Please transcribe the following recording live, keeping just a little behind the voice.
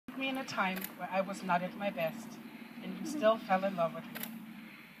in a time where I was not at my best, and you still fell in love with me.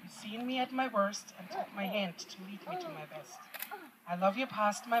 You seen me at my worst and took my hand to lead me to my best. I love you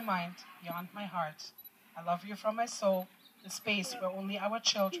past my mind, beyond my heart. I love you from my soul, the space where only our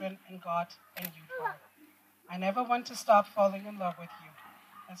children and God and you dwell. I never want to stop falling in love with you.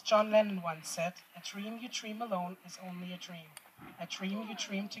 As John Lennon once said, a dream you dream alone is only a dream. A dream you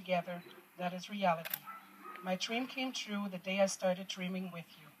dream together, that is reality. My dream came true the day I started dreaming with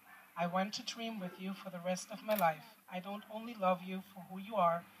you. I want to dream with you for the rest of my life. I don't only love you for who you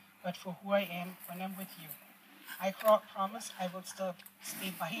are, but for who I am when I'm with you. I promise I will still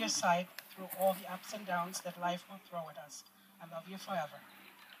stay by your side through all the ups and downs that life will throw at us. I love you forever.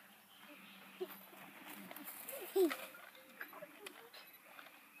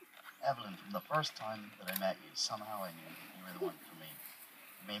 Evelyn, from the first time that I met you, somehow I knew that you were the one for me.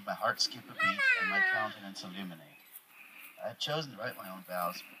 You made my heart skip a beat and my countenance illuminate. I have chosen to write my own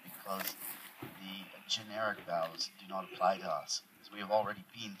vows because the generic vows do not apply to us, as we have already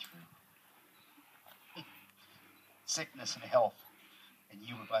been through sickness and health, and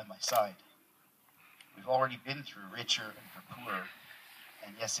you were by my side. We've already been through richer and for poorer,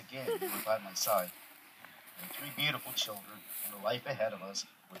 and yes, again, you were by my side. And 3 beautiful children and a life ahead of us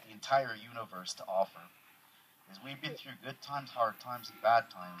with the entire universe to offer. As we've been through good times, hard times, and bad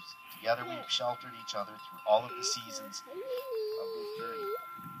times, together we've sheltered each other through all of the seasons of this journey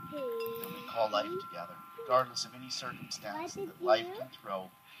that we call life together. Regardless of any circumstance that life can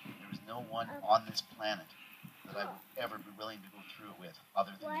throw, there is no one on this planet that I would ever be willing to go through it with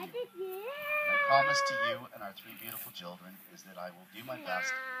other than you. My promise to you and our 3 beautiful children is that I will do my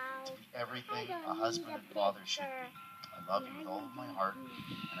best to be everything a husband and father should be. I love you with all of my heart,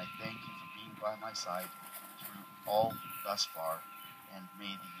 and I thank you for being by my side through all thus far, and may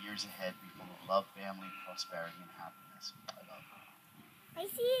the years ahead be full of love, family, prosperity, and happiness. I love you. I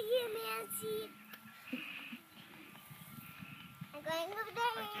see you, Nancy. I'm going over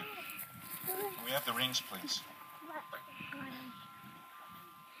there. Thank you. Can we have the rings, please?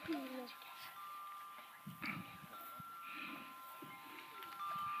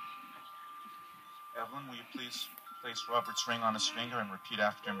 Evelyn, will you please place Robert's ring on his finger and repeat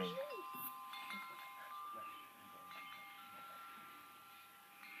after me?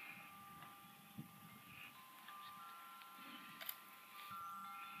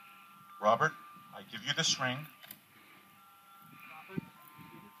 Robert, I give you this ring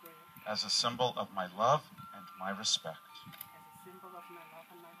as a symbol of my love and my respect.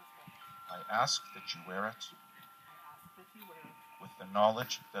 I ask that you wear it with the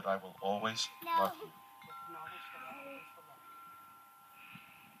knowledge that I will always love you.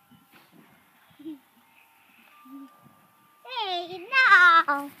 Hey,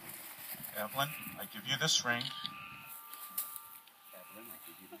 no! Evelyn, I give you this ring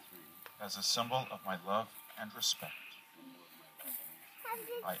as a symbol of my love and respect.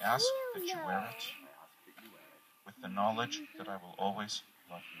 I ask that you wear it with the knowledge that I will always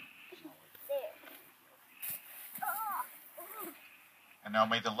love you. And now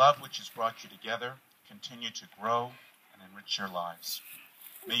may the love which has brought you together continue to grow and enrich your lives.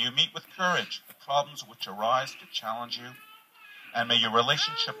 May you meet with courage the problems which arise to challenge you, and may your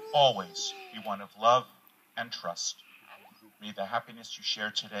relationship always be one of love and trust. May the happiness you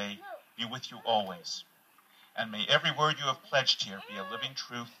share today be with you always, and may every word you have pledged here be a living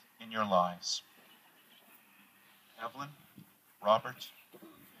truth in your lives. Evelyn, Robert,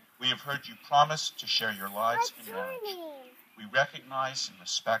 we have heard you promise to share your lives in marriage. We recognize and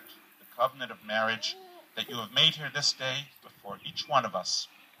respect the covenant of marriage that you have made here this day before each one of us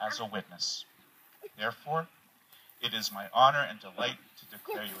as a witness. Therefore, it is my honor and delight to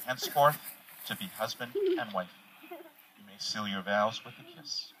declare you henceforth to be husband and wife. You may seal your vows with a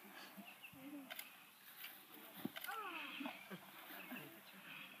kiss.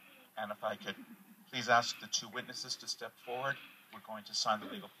 And if I could please ask the 2 witnesses to step forward, we're going to sign the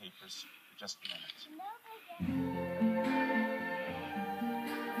legal papers for just a minute.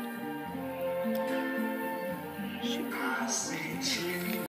 I see